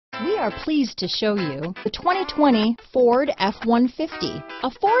We are pleased to show you the 2020 Ford F-150. A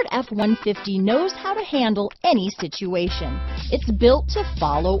Ford F-150 knows how to handle any situation. It's built to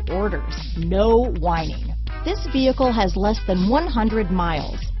follow orders, no whining. This vehicle has less than 100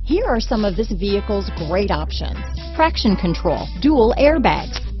 miles. Here are some of this vehicle's great options: traction control, dual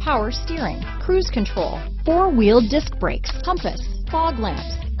airbags, power steering, cruise control, four-wheel disc brakes, compass, fog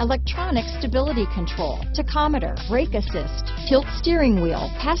lamps, electronic stability control, tachometer, brake assist, tilt steering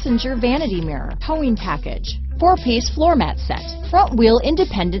wheel, passenger vanity mirror, towing package, 4-piece floor mat set, front wheel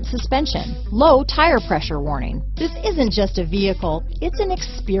independent suspension, low tire pressure warning. This isn't just a vehicle, it's an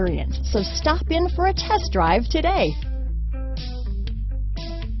experience, so stop in for a test drive today.